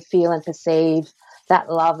can really feel and perceive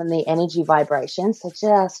that love and the energy vibration. So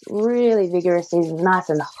just really vigorously, nice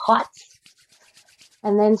and hot.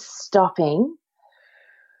 And then stopping.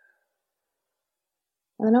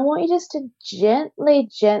 And then I want you just to gently,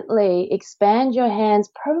 gently expand your hands,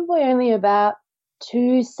 probably only about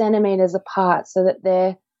 2 centimeters apart, so that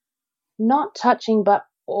they're not touching but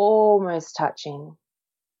almost touching.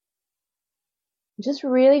 Just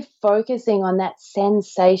really focusing on that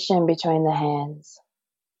sensation between the hands.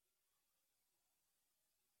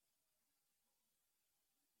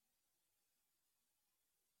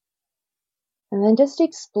 And then just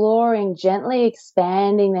exploring, gently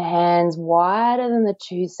expanding the hands wider than the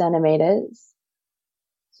 2 centimeters.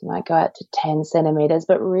 So you might go out to 10 centimeters,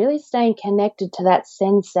 but really staying connected to that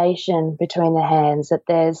sensation between the hands, that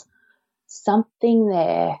there's something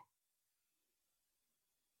there.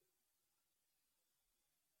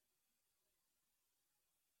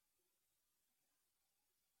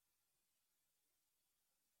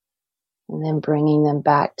 And then bringing them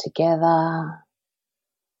back together.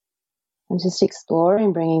 And just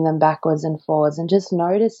exploring, bringing them backwards and forwards, and just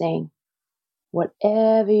noticing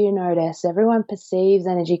whatever you notice. Everyone perceives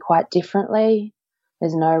energy quite differently.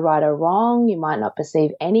 There's no right or wrong. You might not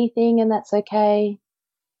perceive anything, and that's okay.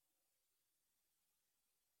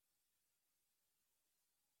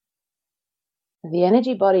 The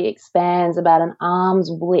energy body expands about an arm's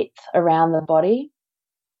width around the body.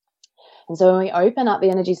 And so when we open up the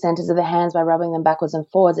energy centers of the hands by rubbing them backwards and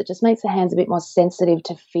forwards, it just makes the hands a bit more sensitive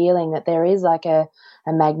to feeling that there is like a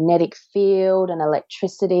magnetic field, an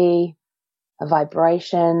electricity, a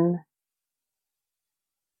vibration.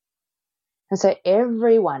 And so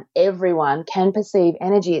everyone can perceive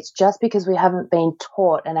energy. It's just because we haven't been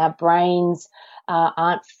taught, and our brains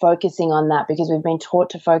aren't focusing on that because we've been taught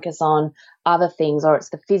to focus on other things, or it's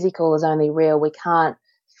the physical is only real. We can't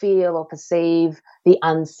feel or perceive the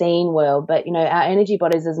unseen world. But, you know, our energy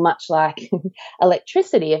bodies is much like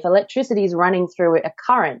electricity. If electricity is running through a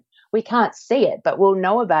current, we can't see it, but we'll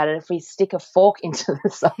know about it if we stick a fork into the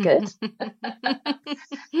socket.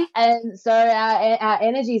 And so our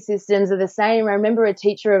energy systems are the same. I remember a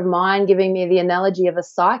teacher of mine giving me the analogy of a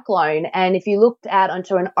cyclone. And if you looked out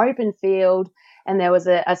onto an open field and there was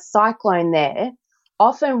a cyclone there,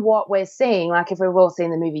 often what we're seeing, like if we've all seen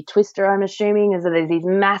the movie Twister, I'm assuming, is that there's these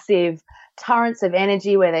massive torrents of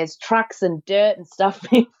energy where there's trucks and dirt and stuff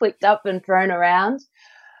being flicked up and thrown around.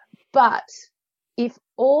 But if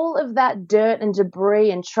all of that dirt and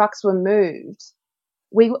debris and trucks were moved,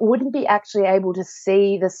 we wouldn't be actually able to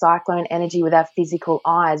see the cyclone energy with our physical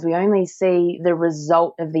eyes. We only see the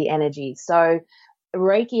result of the energy. So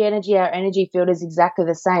Reiki energy, our energy field, is exactly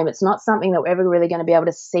the same. It's not something that we're ever really going to be able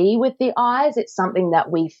to see with the eyes. It's something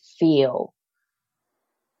that we feel.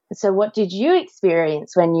 So what did you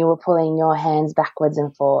experience when you were pulling your hands backwards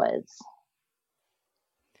and forwards?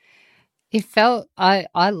 It felt, I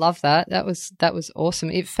love that. That was awesome.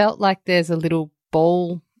 It felt like there's a little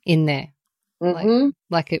ball in there. Mm-hmm.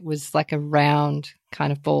 Like it was like a round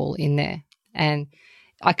kind of ball in there. And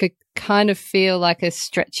I could kind of feel like a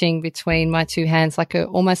stretching between my two hands, like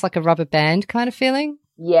almost like a rubber band kind of feeling.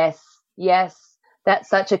 Yes. That's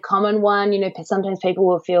such a common one. You know, sometimes people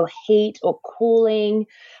will feel heat or cooling.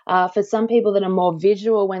 For some people that are more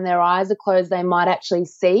visual, when their eyes are closed, they might actually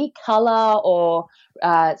see color or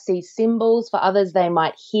see symbols. For others, they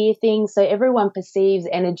might hear things. So everyone perceives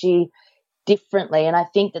energy differently. And I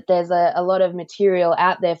think that there's a lot of material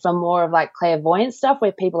out there for more of like clairvoyant stuff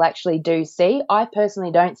where people actually do see. I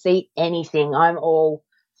personally don't see anything. I'm all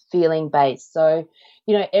feeling based. So,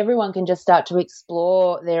 you know, everyone can just start to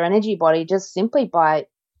explore their energy body just simply by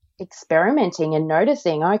experimenting and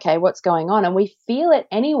noticing, okay, what's going on? And we feel it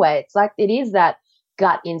anyway. It's like it is that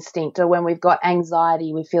gut instinct, or when we've got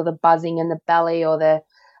anxiety, we feel the buzzing in the belly or the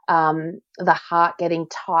heart getting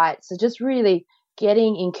tight. So just really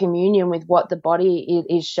getting in communion with what the body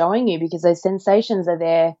is showing you, because those sensations are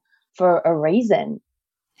there for a reason.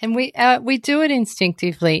 And we do it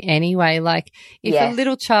instinctively anyway. Like if a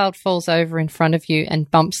little child falls over in front of you and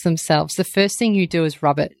bumps themselves, the first thing you do is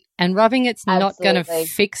rub it. And rubbing it's not going to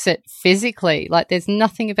fix it physically. Like there's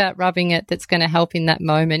nothing about rubbing it that's going to help in that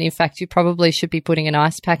moment. In fact, you probably should be putting an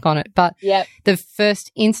ice pack on it. But the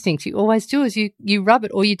first instinct you always do is you rub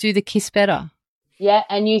it, or you do the kiss better. Yeah,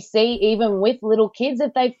 and you see even with little kids,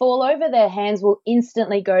 if they fall over, their hands will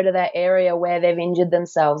instantly go to that area where they've injured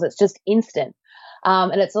themselves. It's just instant.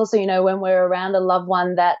 And it's also, you know, when we're around a loved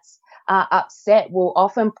one that's upset, we'll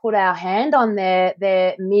often put our hand on their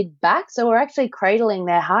mid-back. So we're actually cradling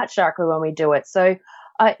their heart chakra when we do it. So,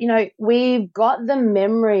 you know, we've got the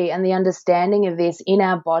memory and the understanding of this in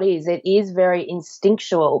our bodies. It is very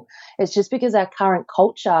instinctual. It's just because our current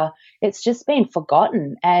culture, it's just been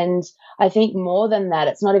forgotten. And I think more than that,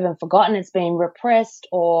 it's not even forgotten. It's been repressed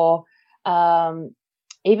or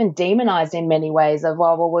even demonized in many ways of,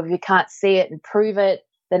 well, if you can't see it and prove it,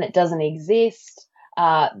 then it doesn't exist.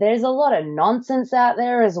 There's a lot of nonsense out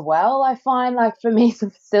there as well. I find, like, for me as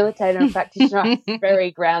a facilitator and practitioner, I'm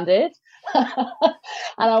very grounded.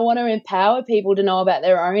 And I want to empower people to know about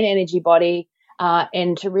their own energy body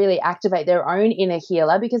and to really activate their own inner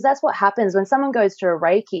healer, because that's what happens when someone goes to a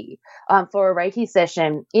Reiki, for a Reiki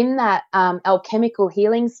session in that alchemical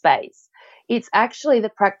healing space. It's actually the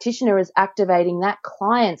practitioner is activating that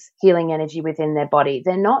client's healing energy within their body.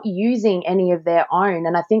 They're not using any of their own.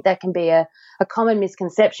 And I think that can be a common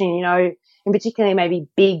misconception, you know, in particularly maybe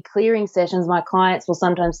big clearing sessions. My clients will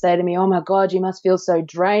sometimes say to me, oh my God, you must feel so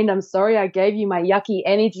drained. I'm sorry I gave you my yucky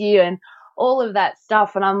energy and all of that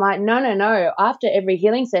stuff. And I'm like, no. After every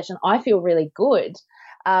healing session, I feel really good.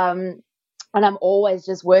 And I'm always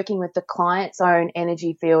just working with the client's own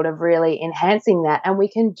energy field of really enhancing that. And we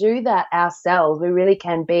can do that ourselves. We really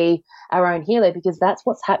can be our own healer, because that's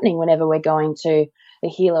what's happening whenever we're going to a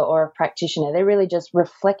healer or a practitioner. They're really just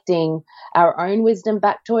reflecting our own wisdom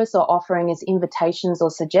back to us or offering us invitations or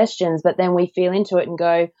suggestions. But then we feel into it and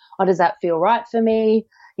go, oh, does that feel right for me?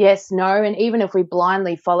 Yes, no. And even if we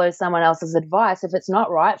blindly follow someone else's advice, if it's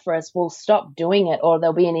not right for us, we'll stop doing it, or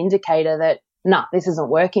there'll be an indicator that, no, this isn't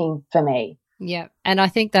working for me. Yeah. And I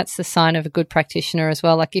think that's the sign of a good practitioner as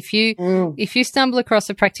well. Like if you stumble across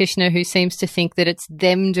a practitioner who seems to think that it's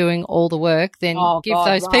them doing all the work, then give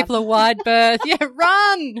those people a wide berth. Yeah,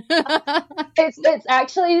 run.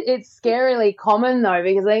 It's scarily common though,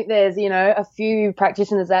 because I think there's, a few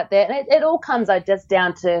practitioners out there, and it all comes just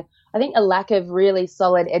down to, I think, a lack of really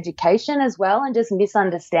solid education as well, and just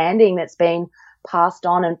misunderstanding that's been passed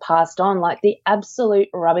on, like the absolute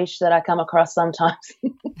rubbish that I come across sometimes,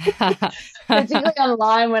 particularly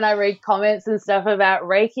online when I read comments and stuff about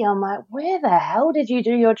Reiki. I'm like, where the hell did you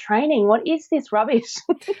do your training? What is this rubbish?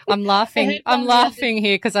 I'm laughing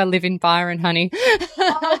here because I live in Byron, honey.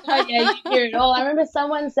 Oh, yeah, you hear it all. I remember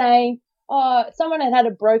someone saying, someone had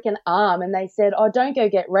a broken arm, and they said, don't go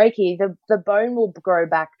get Reiki. The bone will grow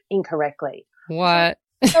back incorrectly. What?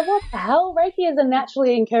 So what the hell? Reiki is a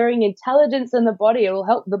naturally occurring intelligence in the body. It will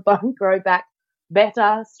help the bone grow back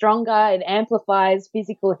better, stronger. It amplifies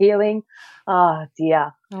physical healing. Oh,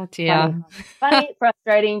 dear. Funny,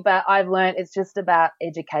 frustrating, but I've learned it's just about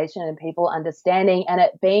education and people understanding and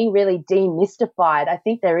it being really demystified. I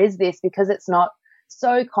think there is this because it's not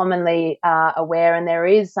so commonly aware, and there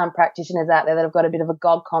is some practitioners out there that have got a bit of a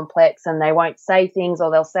God complex and they won't say things,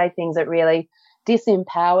 or they'll say things that really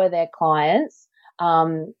disempower their clients.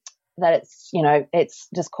 That it's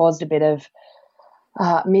just caused a bit of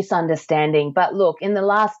misunderstanding. But look, in the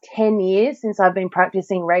last 10 years since I've been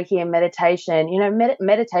practicing Reiki and meditation,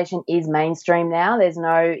 meditation is mainstream now. There's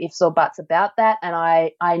no ifs or buts about that. And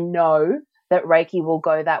I know that Reiki will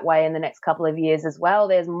go that way in the next couple of years as well.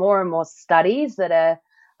 There's more and more studies that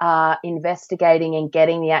are investigating and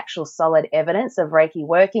getting the actual solid evidence of Reiki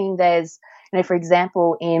working. There's, for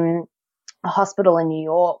example, in a hospital in New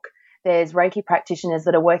York, there's Reiki practitioners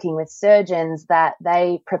that are working with surgeons that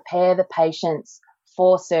they prepare the patients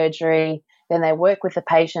for surgery, then they work with the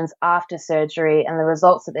patients after surgery, and the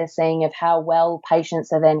results that they're seeing of how well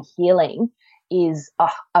patients are then healing is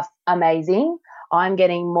amazing. I'm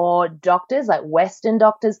getting more doctors, like Western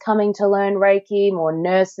doctors, coming to learn Reiki, more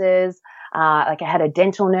nurses. Like I had a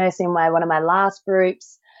dental nurse in one of my last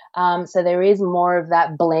groups. So there is more of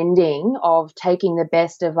that blending of taking the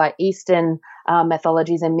best of like Eastern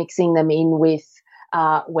methodologies and mixing them in with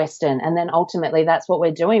Western. And then ultimately that's what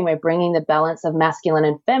we're doing. We're bringing the balance of masculine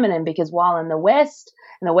and feminine, because while in the West,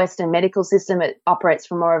 in the Western medical system, it operates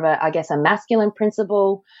from more of a masculine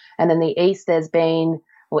principle. And in the East,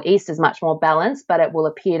 East is much more balanced, but it will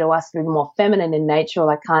appear to us to be more feminine in nature. Well,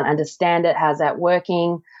 I can't understand it. How's that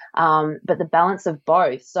working? But the balance of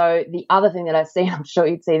both. So the other thing that I've seen, I'm sure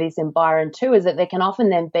you'd see this in Byron too, is that there can often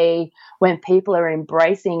then be, when people are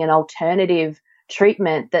embracing an alternative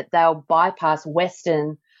treatment, that they'll bypass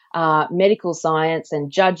Western medical science and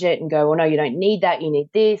judge it and go, well, no, you don't need that, you need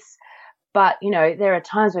this. But, there are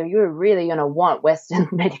times where you're really going to want Western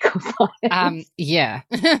medical science. Yeah.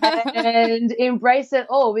 And embrace it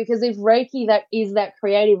all, because if Reiki, that is that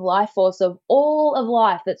creative life force of all of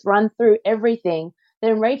life that's run through everything,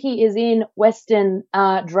 then Reiki is in Western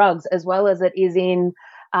drugs as well as it is in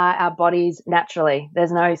our bodies naturally.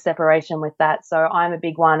 There's no separation with that. So I'm a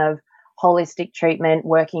big one of holistic treatment,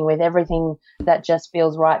 working with everything that just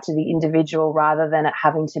feels right to the individual, rather than it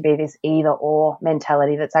having to be this either or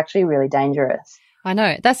mentality that's actually really dangerous. I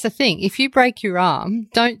know. That's the thing. If you break your arm,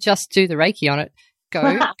 don't just do the Reiki on it.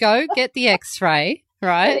 Go get the X-ray.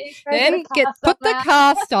 Right, then put the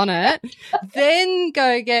cast on it, then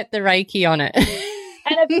go get the Reiki on it.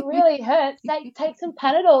 And if it really hurts, take some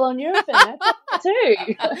Panadol on Nurofen too.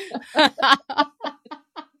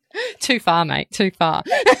 Too far, mate. Too far.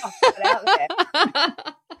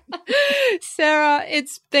 Sarah,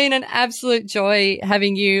 it's been an absolute joy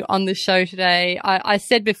having you on the show today. I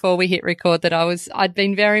said before we hit record that I'd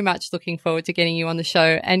been very much looking forward to getting you on the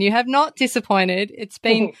show, and you have not disappointed. It's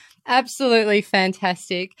been absolutely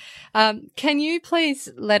fantastic. Can you please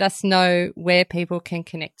let us know where people can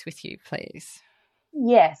connect with you, please?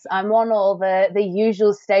 Yes, I'm on all the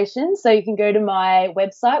usual stations. So you can go to my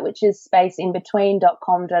website, which is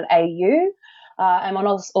spaceinbetween.com.au. I'm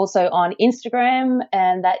also on Instagram,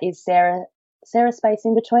 and that is Sarah Space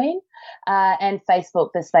in Between, and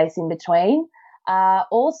Facebook, The Space in Between.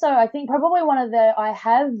 Also, I think probably I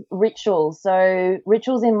have rituals. So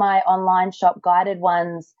rituals in my online shop, guided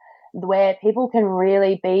ones, where people can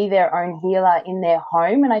really be their own healer in their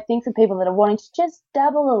home. And I think for people that are wanting to just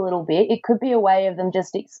dabble a little bit, it could be a way of them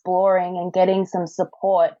just exploring and getting some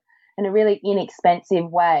support in a really inexpensive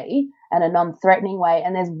way and a non-threatening way.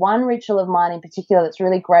 And there's one ritual of mine in particular that's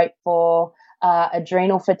really great for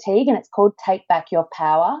adrenal fatigue, and it's called Take Back Your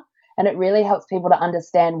Power. And it really helps people to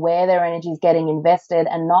understand where their energy is getting invested,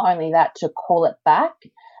 and not only that, to call it back.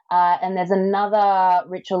 And there's another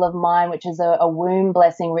ritual of mine, which is a womb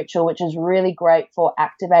blessing ritual, which is really great for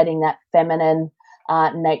activating that feminine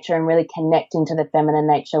nature and really connecting to the feminine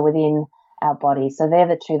nature within our body. So they're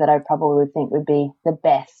the two that I probably would think would be the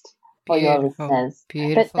best for your listeners.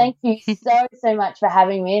 Beautiful. But thank you so much for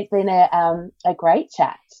having me. It's been a great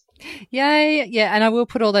chat. Yay. Yeah. And I will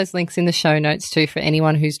put all those links in the show notes too for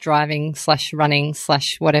anyone who's driving / running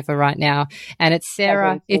 / whatever right now. And it's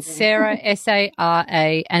Sara, Sara,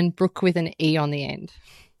 and Brooke with an E on the end.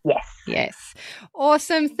 Yes. Yes.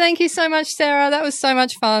 Awesome. Thank you so much, Sara. That was so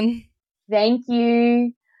much fun. Thank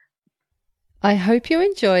you. I hope you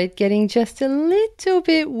enjoyed getting just a little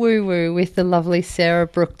bit woo-woo with the lovely Sara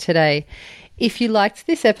Brooke today. If you liked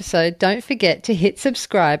this episode, don't forget to hit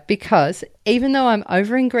subscribe because even though I'm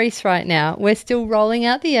over in Greece right now, we're still rolling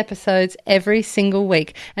out the episodes every single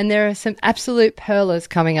week and there are some absolute pearlers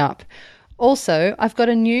coming up. Also, I've got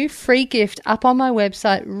a new free gift up on my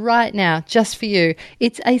website right now just for you.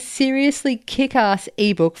 It's a seriously kick-ass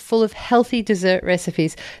ebook full of healthy dessert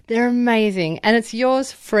recipes. They're amazing and it's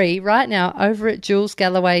yours free right now over at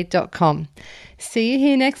julesgalloway.com. See you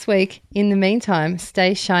here next week. In the meantime,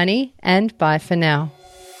 stay shiny and bye for now.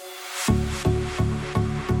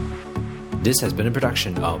 This has been a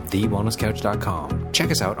production of TheWellnessCouch.com. Check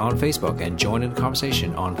us out on Facebook and join in the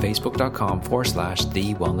conversation on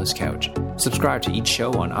Facebook.com/TheWellnessCouch. Subscribe to each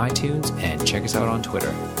show on iTunes and check us out on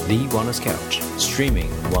Twitter. The Wellness Couch, streaming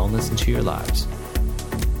wellness into your lives.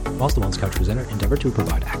 Whilst the Wellness Couch presenter endeavor to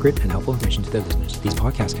provide accurate and helpful information to their listeners, these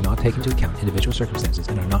podcasts cannot take into account individual circumstances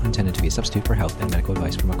and are not intended to be a substitute for health and medical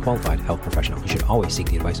advice from a qualified health professional. You should always seek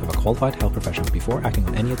the advice of a qualified health professional before acting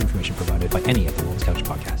on any of the information provided by any of the Wellness Couch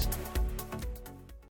podcasts.